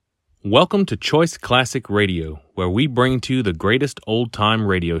Welcome to Choice Classic Radio, where we bring to you the greatest old-time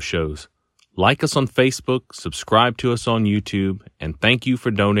radio shows. Like us on Facebook, subscribe to us on YouTube, and thank you for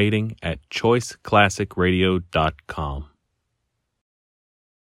donating at choiceclassicradio.com.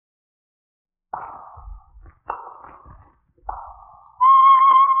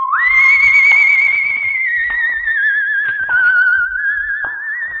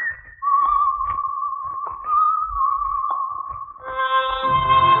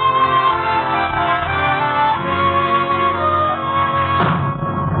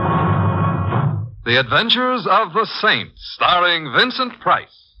 The Adventures of the Saint, starring Vincent Price.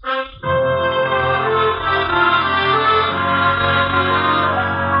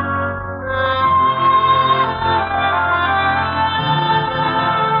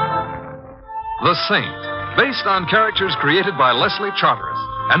 The Saint, based on characters created by Leslie Charteris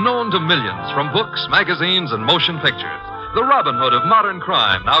and known to millions from books, magazines, and motion pictures. The Robin Hood of modern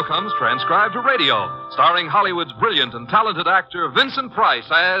crime now comes transcribed to radio, starring Hollywood's brilliant and talented actor Vincent Price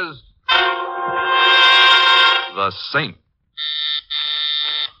as The Saint.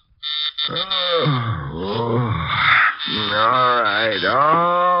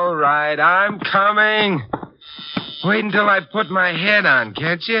 All right, I'm coming. Wait until I put my head on,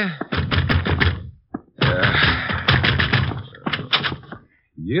 can't you?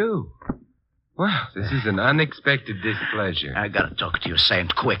 You? Well, this is an unexpected displeasure. I gotta talk to you,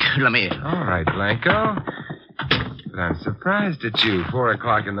 Saint, quick. Let me in. All right, Blanco. But I'm surprised at you. 4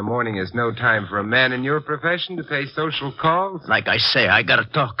 o'clock in the morning is no time for a man in your profession to pay social calls. Like I say, I gotta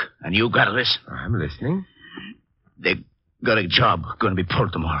talk, and you gotta listen. I'm listening. They got a job gonna be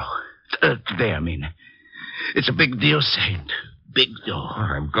pulled tomorrow. Today, I mean. It's a big deal, Saint. Big deal. Oh,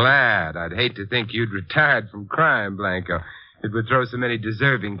 I'm glad. I'd hate to think you'd retired from crime, Blanco. It would throw so many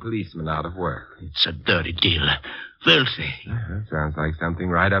deserving policemen out of work. It's a dirty deal. Filthy. That sounds like something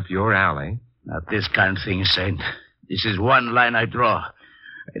right up your alley. Not this kind of thing, Saint. This is one line I draw.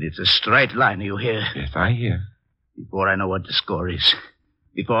 And it's a straight line, you hear? Yes, I hear. Before I know what the score is,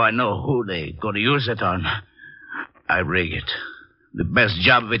 before I know who they gonna use it on, I rig it. The best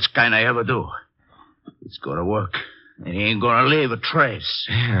job of its kind I ever do. It's gonna work. And he ain't gonna leave a trace.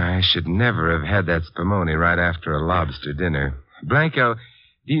 Yeah, I should never have had that spumoni right after a lobster dinner. Blanco,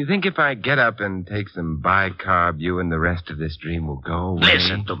 do you think if I get up and take some bicarb, you and the rest of this dream will go away?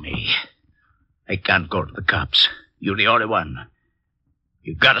 Listen to me. I can't go to the cops. You're the only one.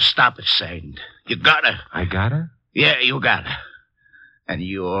 You gotta stop it, Saint. You gotta. I gotta? Yeah, you gotta. And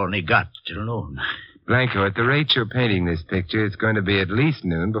you only got till noon. Blanco, at the rate you're painting this picture, it's going to be at least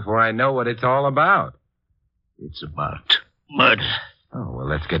noon before I know what it's all about. It's about murder. Oh, well,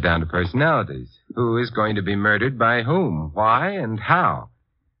 let's get down to personalities. Who is going to be murdered by whom? Why and how?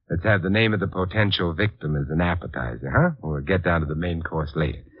 Let's have the name of the potential victim as an appetizer, huh? We'll get down to the main course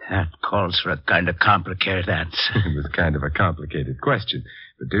later. That calls for a kind of complicated answer. It was kind of a complicated question.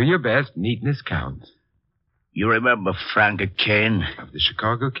 But do your best. Neatness counts. You remember Frank Kane? Of the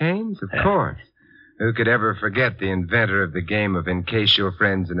Chicago Canes? Of course. Who could ever forget the inventor of the game of encase your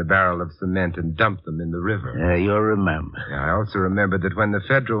friends in a barrel of cement and dump them in the river? You'll remember. I also remember that when the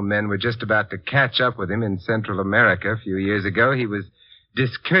federal men were just about to catch up with him in Central America a few years ago, he was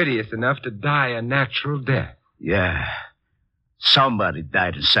discourteous enough to die a natural death. Yeah. Somebody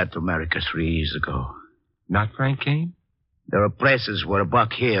died in Central America 3 years ago. Not Frank Kane? There are places where a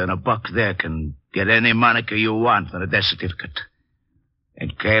buck here and a buck there can get any moniker you want on a death certificate.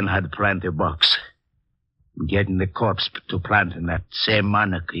 And Kane had plenty of bucks. Getting the corpse to plant in that same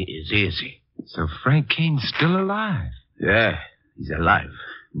moniker is easy. So Frank Kane's still alive? Yeah, he's alive.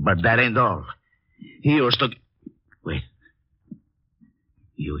 But that ain't all. He used to... Wait.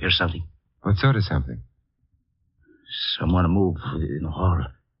 You hear something? What sort of something? Someone move in the hall.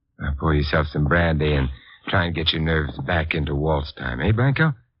 Now pour yourself some brandy and try and get your nerves back into waltz time, eh,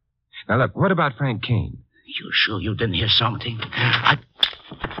 Blanco? Now, look, what about Frank Kane? You sure you didn't hear something?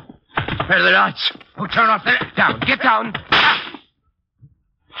 Where are the lights? Oh, turn off the... Down, get down.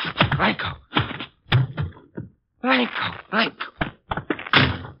 Blanco.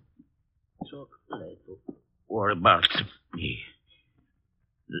 So, worry about me.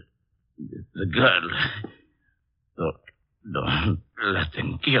 The girl. Don't let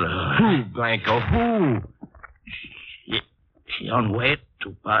them kill her. Who, Blanco? Who? She on way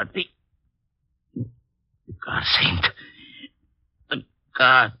to party. God, Saint.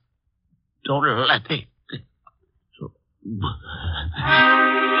 God, don't let it. So...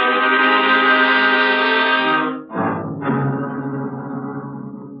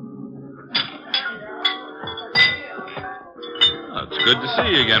 It's good to see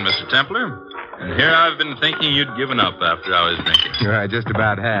you again, Mr. Templar. And here I've been thinking you'd given up after I was drinking. I just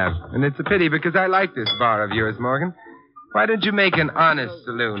about have. And it's a pity because I like this bar of yours, Morgan. Why don't you make an honest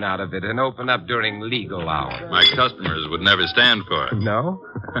saloon out of it and open up during legal hours? My customers would never stand for it. No?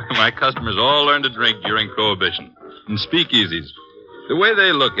 My customers all learned to drink during Prohibition. In speakeasies. The way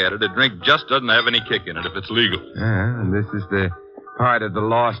they look at it, a drink just doesn't have any kick in it if it's legal. And this is the part of the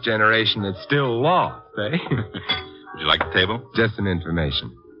lost generation that's still lost, eh? Would you like the table? Just some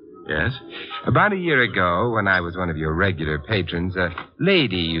information. Yes? About a year ago, when I was one of your regular patrons, a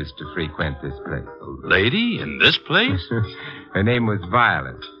lady used to frequent this place. A lady in this place? Her name was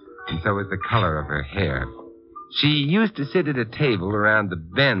Violet, and so was the color of her hair. She used to sit at a table around the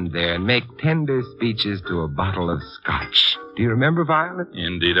bend there and make tender speeches to a bottle of scotch. Do you remember Violet?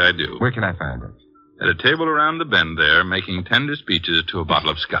 Indeed I do. Where can I find her? At a table around the bend there, making tender speeches to a bottle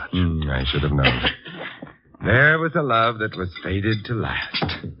of scotch. I should have known. There was a love that was fated to last.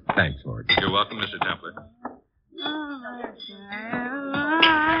 Thanks, Morgan. You're welcome, Mr. Templer.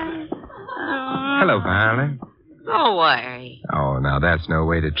 Hello, Violet. Go away. Oh, now that's no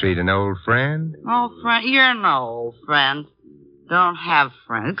way to treat an old friend. Old friend? You're no old friend. Don't have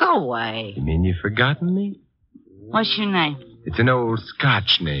friends. Go away. You mean you've forgotten me? What's your name? It's an old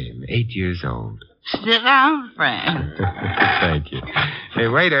Scotch name, 8 years old. Sit down, friend. Thank you. Hey,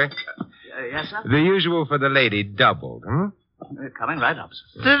 waiter. Yes, sir? The usual for the lady doubled, huh? Coming right up,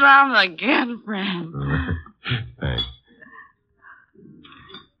 sir. Sit down again, friend. Thanks.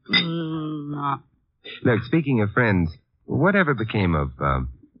 No. Look, speaking of friends, whatever became of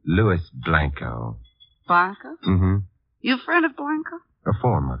Louis Blanco? Blanco? Mm-hmm. You friend of Blanco? A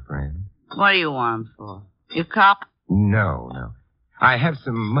former friend. What do you want him for? You cop? No. I have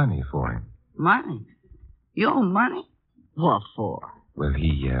some money for him. Money? You owe money? What for? Well,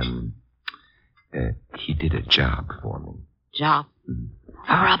 he did a job for me. Job?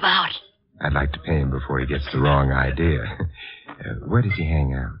 How about? I'd like to pay him before he gets the wrong idea. Where does he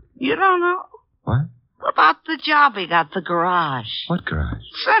hang out? You don't know? What? What about the job he got, the garage? What garage?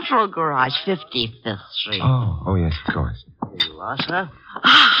 Central Garage, 55th Street. Oh, yes, of course. Here you are, sir.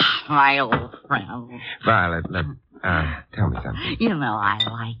 My old friend. Violet, look, tell me something. You know I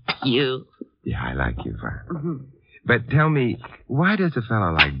like you. Yeah, I like you, Violet. But tell me, why does a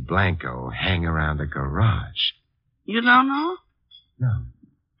fellow like Blanco hang around a garage? You don't know? No.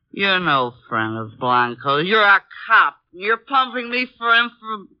 You're no friend of Blanco. You're a cop. You're pumping me for him.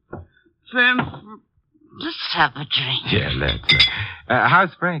 Let's have a drink. Yeah, let's.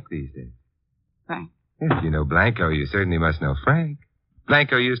 How's Frank these days? Frank? If you know Blanco, you certainly must know Frank.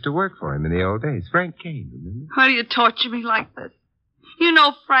 Blanco used to work for him in the old days. Frank Kane, remember? Why do you torture me like this? You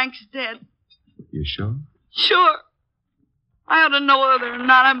know Frank's dead. You sure? Sure. I ought to know whether or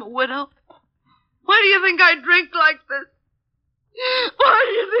not I'm a widow. Why do you think I drink like this? Why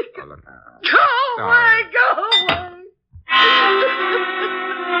do you think... Oh, look now. Go away, go away.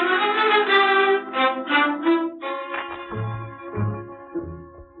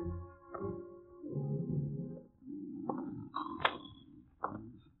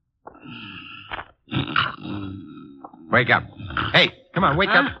 Wake up. Hey, come on, wake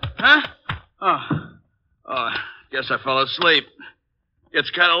up. Huh? Oh, guess I fell asleep. It's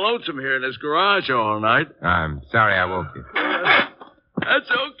kind of lonesome here in this garage all night. I'm sorry I woke you.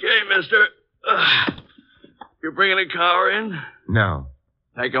 That's okay, mister. You bringing a car in? No.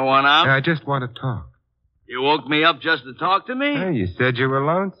 Taking one out? I just want to talk. You woke me up just to talk to me? Hey, you said you were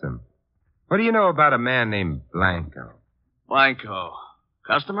lonesome. What do you know about a man named Blanco? Blanco.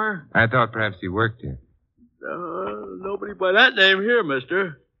 Customer? I thought perhaps he worked here. Nobody by that name here,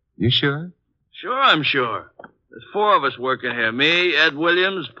 mister. You sure? Sure, I'm sure. There's 4 of us working here. Me, Ed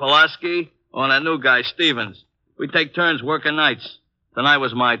Williams, Pulaski, and that new guy, Stevens. We take turns working nights. Tonight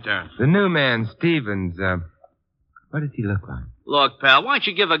was my turn. The new man, Stevens, what does he look like? Look, pal, why don't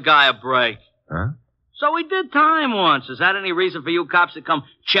you give a guy a break? Huh? So we did time once. Is that any reason for you cops to come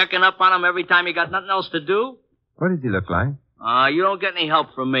checking up on him every time you got nothing else to do? What does he look like? You don't get any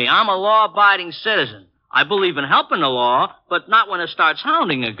help from me. I'm a law-abiding citizen. I believe in helping the law, but not when it starts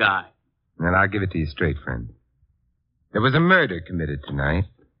hounding a guy. Well, I'll give it to you straight, friend. There was a murder committed tonight.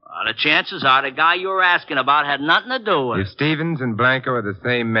 The chances are the guy you were asking about had nothing to do with If it. Stevens and Blanco are the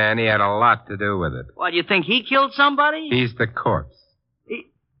same man, he had a lot to do with it. What, you think he killed somebody? He's the corpse.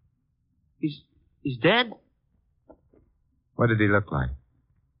 He's dead? What did he look like?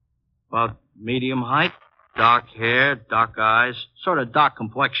 About medium height, dark hair, dark eyes, sort of dark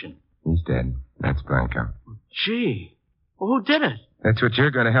complexion. He's dead. That's Blanco. Gee, well, who did it? That's what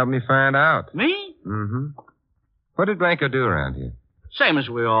you're going to help me find out. Me? Mm-hmm. What did Blanco do around here? Same as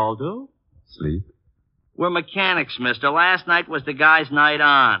we all do. Sleep? We're mechanics, mister. Last night was the guy's night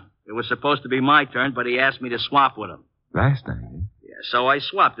on. It was supposed to be my turn, but he asked me to swap with him. Last night, eh? So I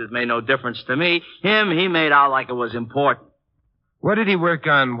swapped. It made no difference to me. He made out like it was important. What did he work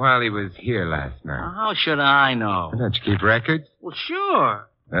on while he was here last night? How should I know? Don't you keep records? Well, sure.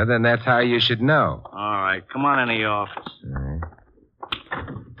 Well, then that's how you should know. All right, come on in the office. All right.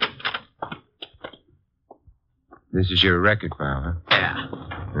 This is your record file, huh? Yeah.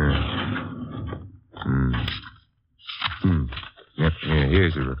 Yep,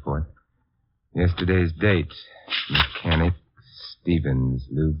 here's the report. Yesterday's date. Mechanic, Stevens.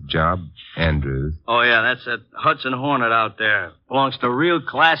 Lube job, Andrews. Oh, yeah, that's that Hudson Hornet out there. Belongs to a real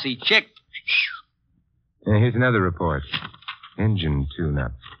classy chick. Here's another report. Engine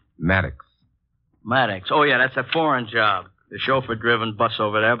tune-up. Maddox. Maddox. Oh, yeah, that's a foreign job. The chauffeur-driven bus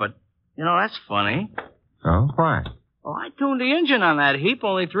over there, but, that's funny. Oh, why? Oh, I tuned the engine on that heap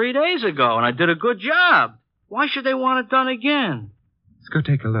only 3 days ago, and I did a good job. Why should they want it done again? Let's go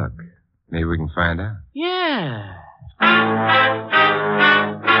take a look. Maybe we can find out. Yeah.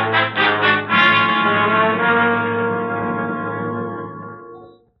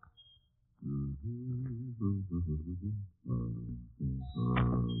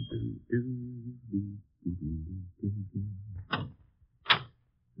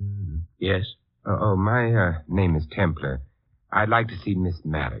 Yes? My name is Templar. I'd like to see Miss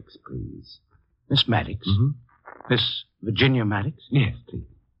Maddox, please. Miss Maddox? Mm-hmm. Miss Virginia Maddox? Yes, please.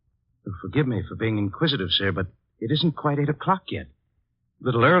 Forgive me for being inquisitive, sir, but it isn't quite 8 o'clock yet. A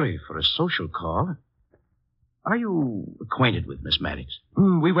little early for a social call. Are you acquainted with Miss Maddox?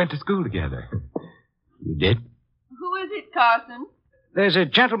 We went to school together. You did? Who is it, Carson? There's a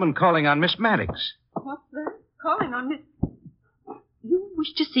gentleman calling on Miss Maddox. What's that? Calling on Miss... You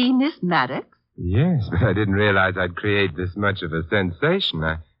wish to see Miss Maddox? Yes, but I didn't realize I'd create this much of a sensation.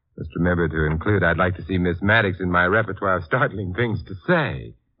 I must remember to include I'd like to see Miss Maddox in my repertoire of startling things to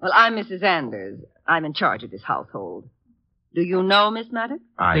say. Well, I'm Mrs. Anders. I'm in charge of this household. Do you know Miss Maddox?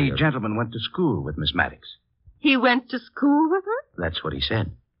 The gentleman went to school with Miss Maddox. He went to school with her? That's what he said.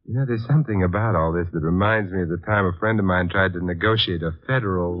 There's something about all this that reminds me of the time a friend of mine tried to negotiate a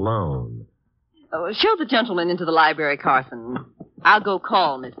federal loan. Oh, show the gentleman into the library, Carson. I'll go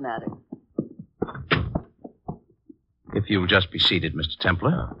call Miss Maddox. If you'll just be seated, Mr.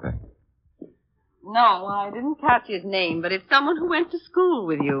 Templar. Oh, thanks. No, I didn't catch his name, but it's someone who went to school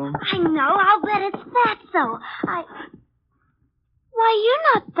with you. I know. I'll bet it's Fatso. Why, you're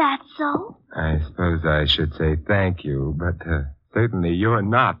not Fatso. I suppose I should say thank you, but certainly you're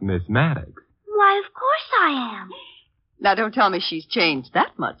not Miss Maddox. Why, of course I am. Now, don't tell me she's changed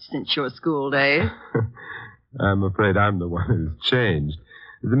that much since your school days. I'm afraid I'm the one who's changed.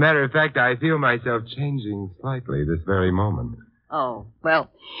 As a matter of fact, I feel myself changing slightly this very moment. Oh, well,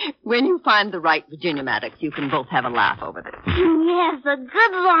 when you find the right Virginia Maddox, you can both have a laugh over this. Yes, a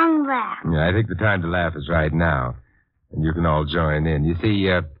good long laugh. Yeah, I think the time to laugh is right now. And you can all join in. You see,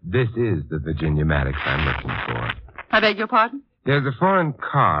 this is the Virginia Maddox I'm looking for. I beg your pardon? There's a foreign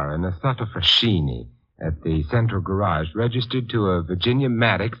car in a Sotofascini at the central garage registered to a Virginia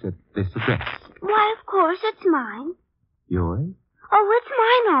Maddox at this address. Why, of course, it's mine. Yours? Oh, it's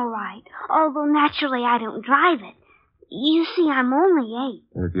mine, all right. Although, naturally, I don't drive it. You see, I'm only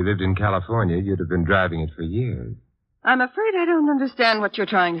 8. If you lived in California, you'd have been driving it for years. I'm afraid I don't understand what you're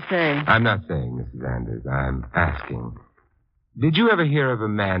trying to say. I'm not saying, Mrs. Anders. I'm asking. Did you ever hear of a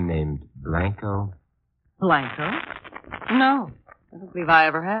man named Blanco? Blanco? No. I don't believe I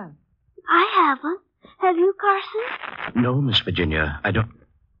ever have. I haven't. Have you, Carson? No, Miss Virginia, I don't.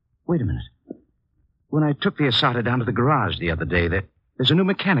 Wait a minute. When I took the Asada down to the garage the other day, there's a new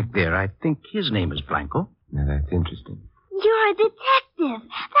mechanic there. I think his name is Blanco. Now, that's interesting. You're a detective.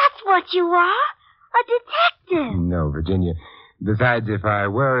 That's what you are. A detective. No, Virginia. Besides, if I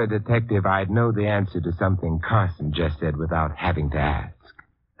were a detective, I'd know the answer to something Carson just said without having to ask.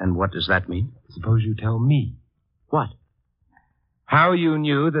 And what does that mean? Suppose you tell me. What? How you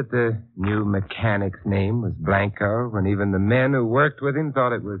knew that the new mechanic's name was Blanco when even the men who worked with him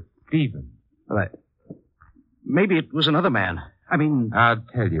thought it was Stephen. Well, maybe it was another man. I'll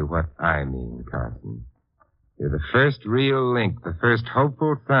tell you what I mean, Carson. You're the first real link, the first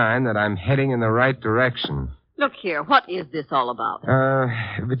hopeful sign that I'm heading in the right direction. Look here, what is this all about?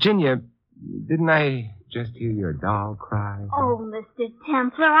 Virginia, didn't I just hear your doll cry? Oh, Mr.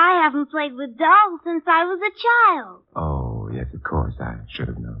 Templar, I haven't played with dolls since I was a child. Oh, yes, of course. I should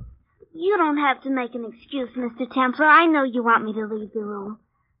have known. You don't have to make an excuse, Mr. Templar. I know you want me to leave the room.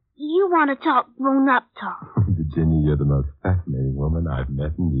 You want to talk grown-up talk. Virginia, you're the most fascinating woman I've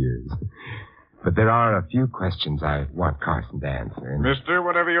met in years. But there are a few questions I want Carson to answer. And... Mister,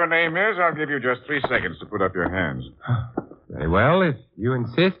 whatever your name is, I'll give you just 3 seconds to put up your hands. Very well, if you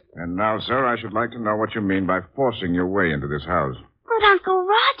insist. And now, sir, I should like to know what you mean by forcing your way into this house. But, Uncle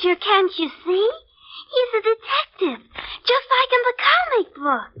Roger, can't you see? He's a detective, just like in the comic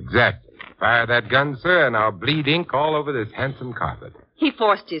book. Exactly. Fire that gun, sir, and I'll bleed ink all over this handsome carpet. He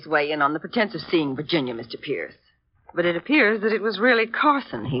forced his way in on the pretense of seeing Virginia, Mr. Pierce. But it appears that it was really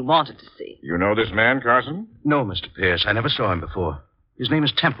Carson he wanted to see. You know this man, Carson? No, Mr. Pierce. I never saw him before. His name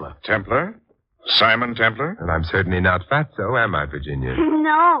is Templar. Templar? Simon Templar? And I'm certainly not fatso, am I, Virginia?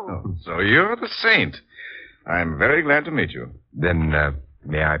 No. Oh, so you're the saint. I'm very glad to meet you. Then,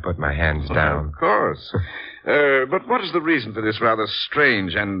 may I put my hands down? Of course. But what is the reason for this rather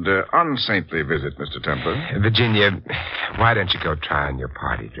strange and unsaintly visit, Mr. Templar? Virginia, why don't you go try on your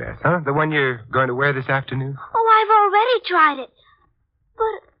party dress, huh? The one you're going to wear this afternoon? Oh, I've already tried it.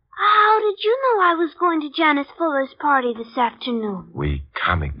 But how did you know I was going to Janice Fuller's party this afternoon? We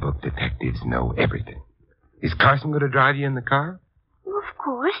comic book detectives know everything. Is Carson going to drive you in the car? Of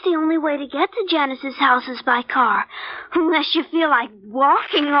course, the only way to get to Janice's house is by car. Unless you feel like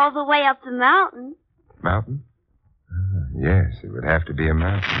walking all the way up the mountain. Mountain? Yes, it would have to be a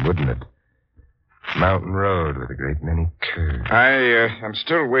mountain, wouldn't it? Mountain road with a great many curves. I'm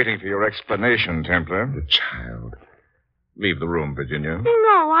still waiting for your explanation, Templar. The child. Leave the room, Virginia.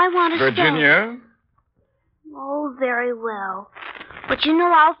 No, I want to Virginia? stay. Oh, very well. But you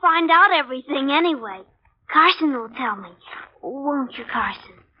know I'll find out everything anyway. Carson will tell me. Won't you,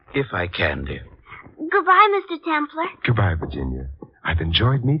 Carson? If I can, dear. Goodbye, Mr. Templar. Goodbye, Virginia. I've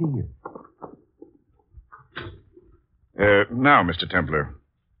enjoyed meeting you. Now, Mr. Templar,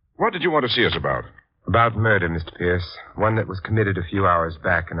 what did you want to see us about? About murder, Mr. Pierce. One that was committed a few hours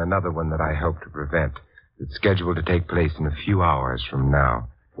back and another one that I hope to prevent. It's scheduled to take place in a few hours from now.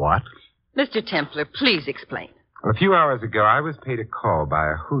 What? Mr. Templar, please explain. A few hours ago, I was paid a call by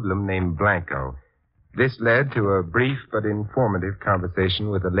a hoodlum named Blanco. This led to a brief but informative conversation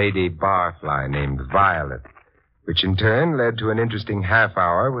with a lady barfly named Violet, which in turn led to an interesting half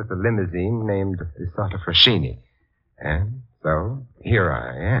hour with a limousine named Isata Frashini. And so, here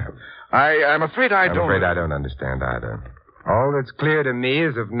I am. I'm afraid I don't... I'm afraid I don't understand either. All that's clear to me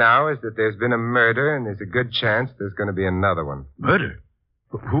as of now is that there's been a murder, and there's a good chance there's going to be another one. Murder?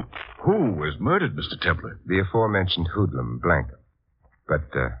 Who was murdered, Mr. Templar? The aforementioned hoodlum, Blanco.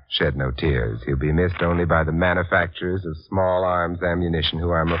 But shed no tears. He'll be missed only by the manufacturers of small arms ammunition,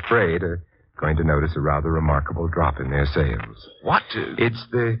 who I'm afraid are going to notice a rather remarkable drop in their sales. What? It's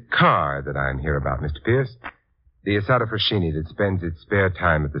the car that I'm here about, Mr. Pierce. The Isata Frashini that spends its spare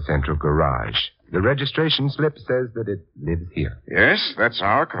time at the central garage. The registration slip says that it lives here. Yes, that's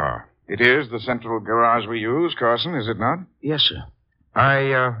our car. It is the central garage we use, Carson, is it not? Yes, sir.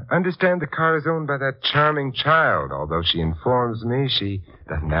 I understand the car is owned by that charming child, although she informs me she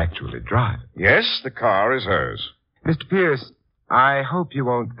doesn't actually drive it. Yes, the car is hers. Mr. Pierce, I hope you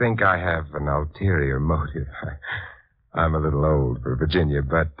won't think I have an ulterior motive. I'm a little old for Virginia,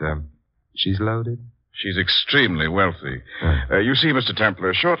 but she's loaded. She's extremely wealthy. You see, Mr.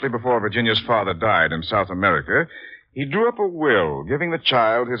 Templar, shortly before Virginia's father died in South America, he drew up a will giving the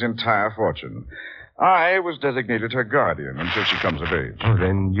child his entire fortune. I was designated her guardian until she comes of age. Oh,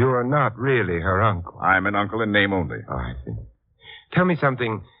 then you're not really her uncle. I'm an uncle in name only. Oh, I see. Tell me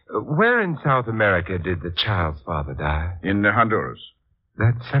something. Where in South America did the child's father die? In Honduras.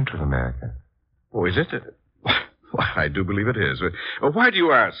 That's Central America. Oh, is it? Why, I do believe it is. Why do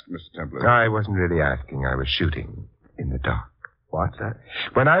you ask, Mr. Templar? I wasn't really asking. I was shooting in the dark. What's that?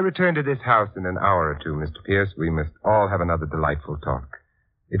 When I return to this house in an hour or two, Mr. Pierce, we must all have another delightful talk.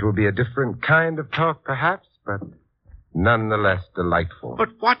 It will be a different kind of talk, perhaps, but nonetheless delightful. But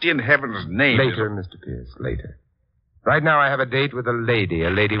what in heaven's name? Later, Mr. Pierce, later. Right now I have a date with a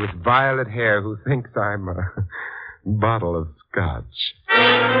lady with violet hair who thinks I'm a bottle of scotch.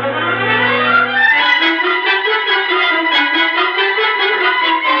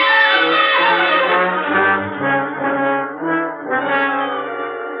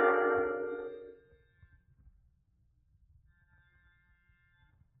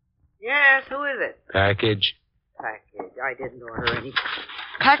 Yes, who is it? Package. Package. I didn't order any.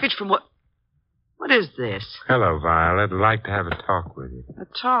 Package from what? What is this? Hello, Violet. I'd like to have a talk with you. A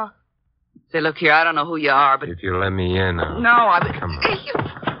talk? Say, look here, I don't know who you are, but... If you let me in, I'll... No, Come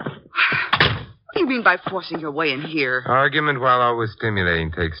on. What do you mean by forcing your way in here? Argument, while always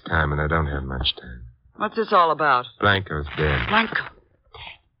stimulating, takes time, and I don't have much time. What's this all about? Blanco's dead. Blanco.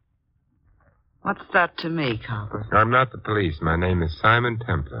 What's that to me, Copper? I'm not the police. My name is Simon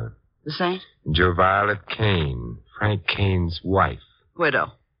Templar. The Saint? And you're Violet Kane, Frank Kane's wife.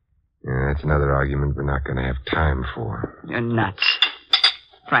 Widow. Yeah, that's another argument we're not going to have time for. You're nuts.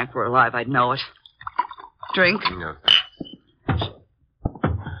 If Frank were alive, I'd know it. Drink? No.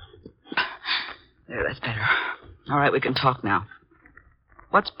 There, that's better. All right, we can talk now.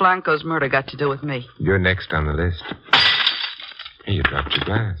 What's Blanco's murder got to do with me? You're next on the list. Hey, you dropped your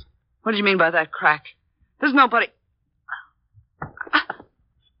glass. What do you mean by that crack? There's nobody... I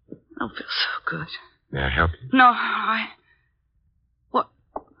don't feel so good. May I help you? No, What?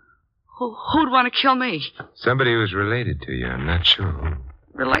 Who'd want to kill me? Somebody who's related to you. I'm not sure who.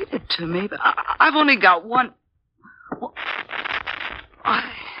 Related to me? But I've only got one... Well,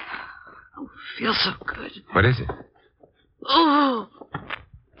 I don't feel so good. What is it? Oh,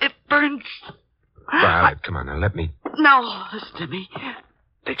 it burns. Violet, come on now, let me... No, listen to me.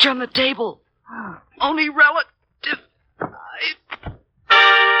 Picture on the table. Only relative.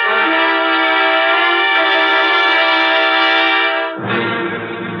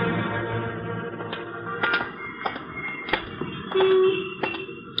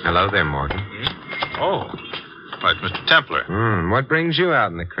 Hello there, Morgan. Oh. Why, it's Mr. Templar. What brings you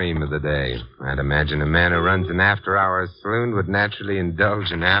out in the cream of the day? I'd imagine a man who runs an after-hours saloon would naturally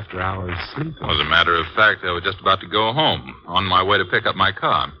indulge in after-hours sleep. Well, as a matter of fact, I was just about to go home, on my way to pick up my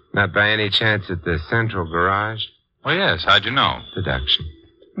car. Not by any chance at the central garage? Oh, yes. How'd you know? Deduction.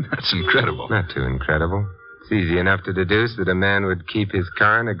 That's incredible. Not too incredible. It's easy enough to deduce that a man would keep his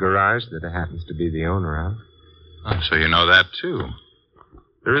car in a garage that he happens to be the owner of. Oh, so you know that, too.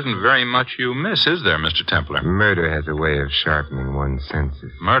 There isn't very much you miss, is there, Mr. Templar? Murder has a way of sharpening one's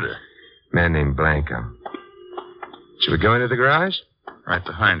senses. Murder? Man named Blanco. Should we go into the garage? Right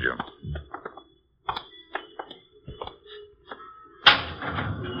behind you.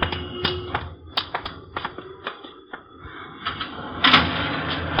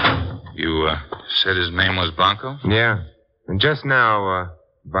 You, said his name was Blanco? Yeah. And just now,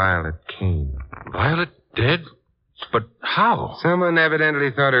 Violet Kane. Violet dead? But how? Someone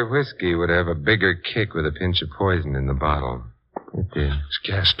evidently thought her whiskey would have a bigger kick with a pinch of poison in the bottle. It did. It's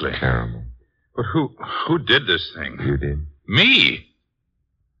ghastly. Terrible. But who did this thing? You did. Me?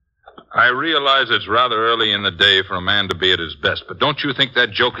 I realize it's rather early in the day for a man to be at his best, but don't you think that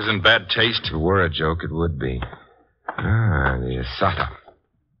joke is in bad taste? If it were a joke, it would be. The Asata.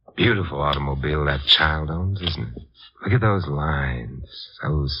 Beautiful automobile that child owns, isn't it? Look at those lines.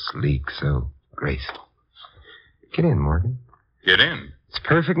 So sleek, so graceful. Get in, Morgan. Get in? It's a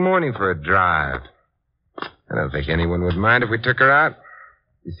perfect morning for a drive. I don't think anyone would mind if we took her out.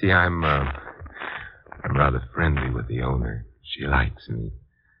 You see, I'm rather friendly with the owner. She likes me.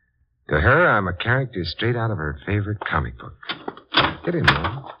 To her, I'm a character straight out of her favorite comic book. Get in,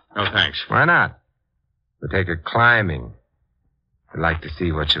 Morgan. No, thanks. Why not? We'll take her climbing. I'd like to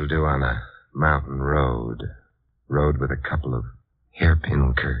see what she'll do on a mountain road. Road with a couple of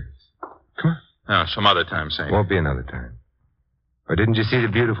hairpin curves. Come on. No, some other time, Saint. Won't be another time. Or didn't you see the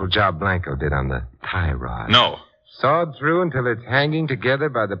beautiful job Blanco did on the tie rod? No. Sawed through until it's hanging together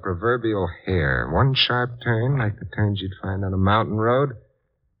by the proverbial hair. One sharp turn, like the turns you'd find on a mountain road,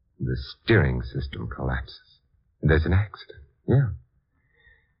 the steering system collapses. And there's an accident. Yeah.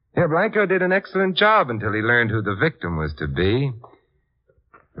 Yeah, Blanco did an excellent job until he learned who the victim was to be.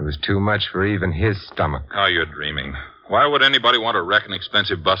 It was too much for even his stomach. Oh, you're dreaming. Why would anybody want to wreck an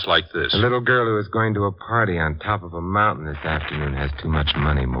expensive bus like this? A little girl who is going to a party on top of a mountain this afternoon has too much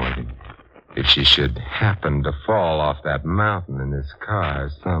money, Morgan. If she should happen to fall off that mountain in this car,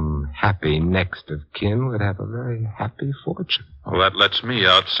 some happy next of kin would have a very happy fortune. Well, that lets me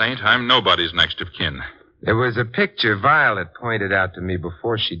out, Saint. I'm nobody's next of kin. There was a picture Violet pointed out to me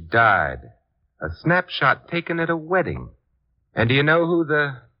before she died. A snapshot taken at a wedding. And do you know who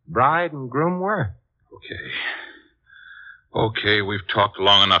the bride and groom were? Okay, we've talked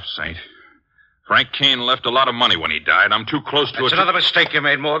long enough, Saint. Frank Kane left a lot of money when he died. I'm too close to it. That's another mistake you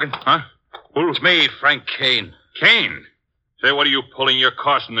made, Morgan. Huh? It's me, Frank Kane. Kane? Say, what are you pulling your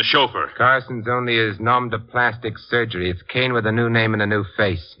Carson, the chauffeur? Carson's only his nom de plastic surgery. It's Kane with a new name and a new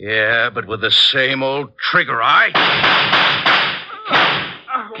face. Yeah, but with the same old trigger eye.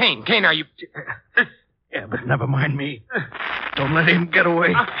 Kane, are you... Yeah, but never mind me. Don't let him get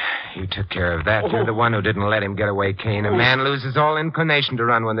away. You took care of that. You're the one who didn't let him get away, Kane. A man loses all inclination to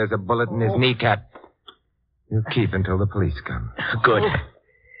run when there's a bullet in his kneecap. You keep until the police come. Good.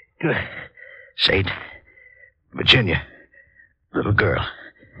 Saint, Virginia, little girl.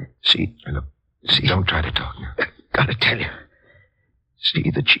 See, look, don't try to talk now. Gotta tell you.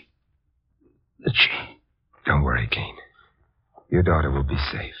 See that she... Don't worry, Kane. Your daughter will be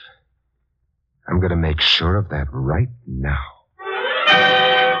safe. I'm going to make sure of that right now.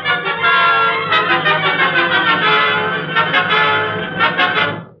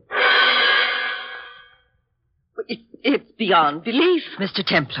 It's beyond belief, Mr.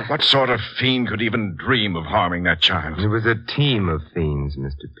 Templar. What sort of fiend could even dream of harming that child? It was a team of fiends,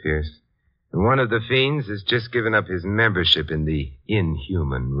 Mr. Pierce. And one of the fiends has just given up his membership in the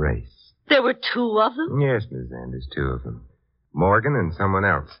inhuman race. There were two of them? Yes, Miss Anders, two of them. Morgan and someone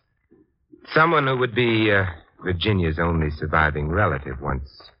else. Someone who would be Virginia's only surviving relative once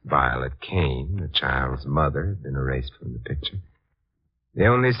Violet Kane, the child's mother, had been erased from the picture. The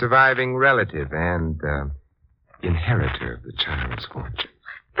only surviving relative and inheritor of the child's fortune.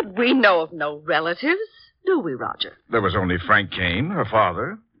 But we know of no relatives, do we, Roger? There was only Frank Kane, her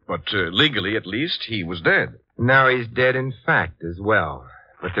father. But legally, at least, he was dead. Now he's dead in fact as well.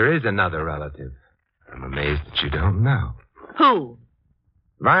 But there is another relative. I'm amazed that you don't know. Who?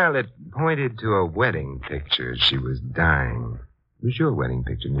 Violet pointed to a wedding picture as she was dying. It was your wedding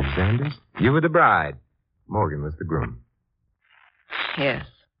picture, Mrs. Anders. You were the bride. Morgan was the groom. Yes.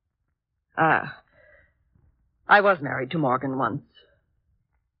 I was married to Morgan once.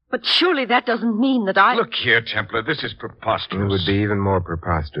 But surely that doesn't mean that I... Look here, Templar, this is preposterous. It would be even more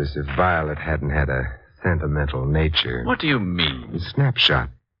preposterous if Violet hadn't had a sentimental nature. What do you mean? The snapshot.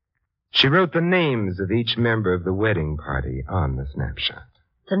 She wrote the names of each member of the wedding party on the snapshot.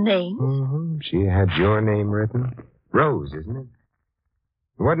 The names? Mm-hmm. She had your name written. Rose, isn't it?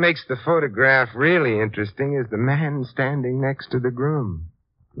 What makes the photograph really interesting is the man standing next to the groom.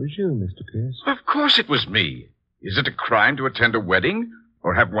 It was you, Mr. Pierce. Of course it was me. Is it a crime to attend a wedding?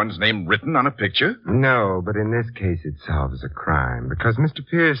 Or have one's name written on a picture? No, but in this case it solves a crime. Because, Mr.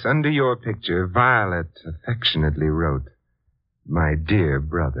 Pierce, under your picture, Violet affectionately wrote, "My dear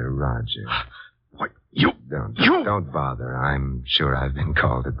brother, Roger." What? You? Don't bother. I'm sure I've been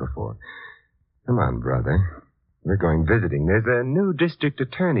called it before. Come on, brother. We're going visiting. There's a new district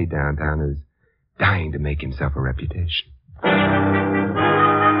attorney downtown who's dying to make himself a reputation.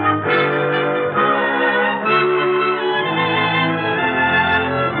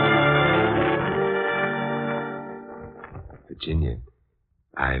 Virginia,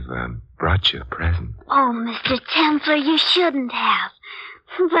 I've brought you a present. Oh, Mr. Templar, you shouldn't have.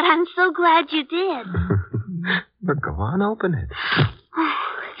 But I'm so glad you did. But go on, open it.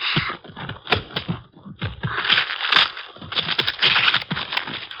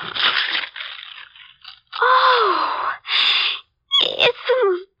 Oh, it's the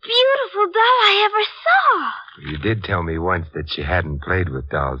most beautiful doll I ever saw. You did tell me once that you hadn't played with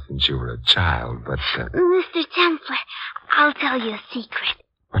dolls since you were a child, but... Mr. Templar, I'll tell you a secret.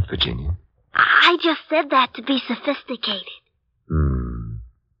 What, Virginia? I just said that to be sophisticated.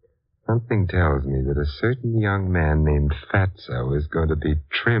 Something tells me that a certain young man named Fatso is going to be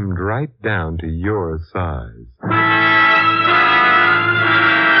trimmed right down to your size.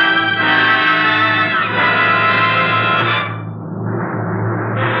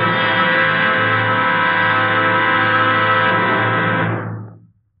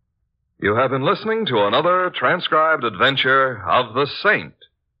 You have been listening to another transcribed adventure of the Saint,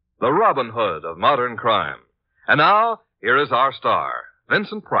 the Robin Hood of modern crime. And now, here is our star,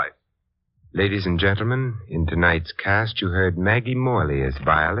 Vincent Price. Ladies and gentlemen, in tonight's cast you heard Maggie Morley as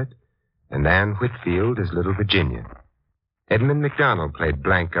Violet and Anne Whitfield as Little Virginia. Edmund McDonald played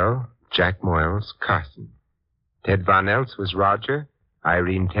Blanco, Jack Moyles, Carson. Ted Von Eltz was Roger,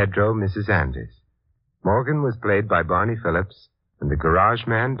 Irene Tedrow, Mrs. Anders. Morgan was played by Barney Phillips, and the Garage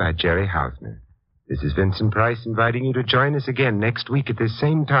Man by Jerry Hausner. This is Vincent Price inviting you to join us again next week at this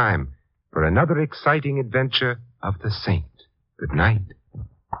same time for another exciting adventure of the Saint. Good night.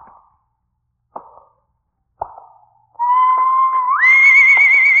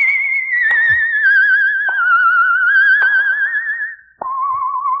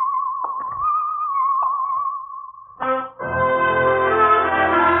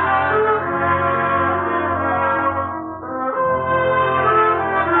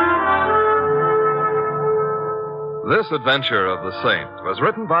 This adventure of the Saint was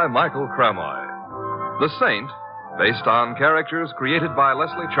written by Michael Cramoy. The Saint, based on characters created by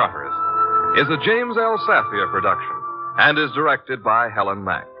Leslie Charteris, is a James L. Safier production and is directed by Helen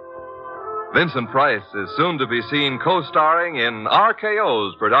Mack. Vincent Price is soon to be seen co-starring in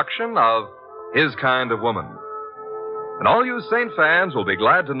RKO's production of His Kind of Woman. And all you Saint fans will be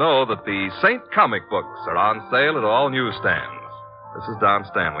glad to know that the Saint comic books are on sale at all newsstands. This is Don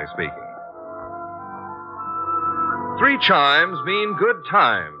Stanley speaking. 3 chimes mean good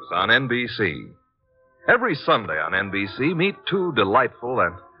times on NBC. Every Sunday on NBC, meet 2 delightful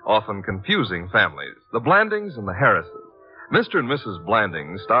and often confusing families, the Blandings and the Harrises. Mr. and Mrs.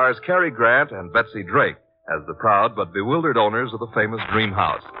 Blanding stars Cary Grant and Betsy Drake as the proud but bewildered owners of the famous Dream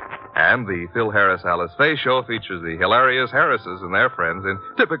House. And the Phil Harris Alice Faye show features the hilarious Harrises and their friends in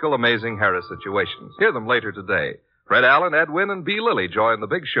typical amazing Harris situations. Hear them later today. Fred Allen, Ed Wynn, and Bea Lilly join the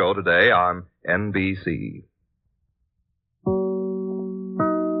big show today on NBC.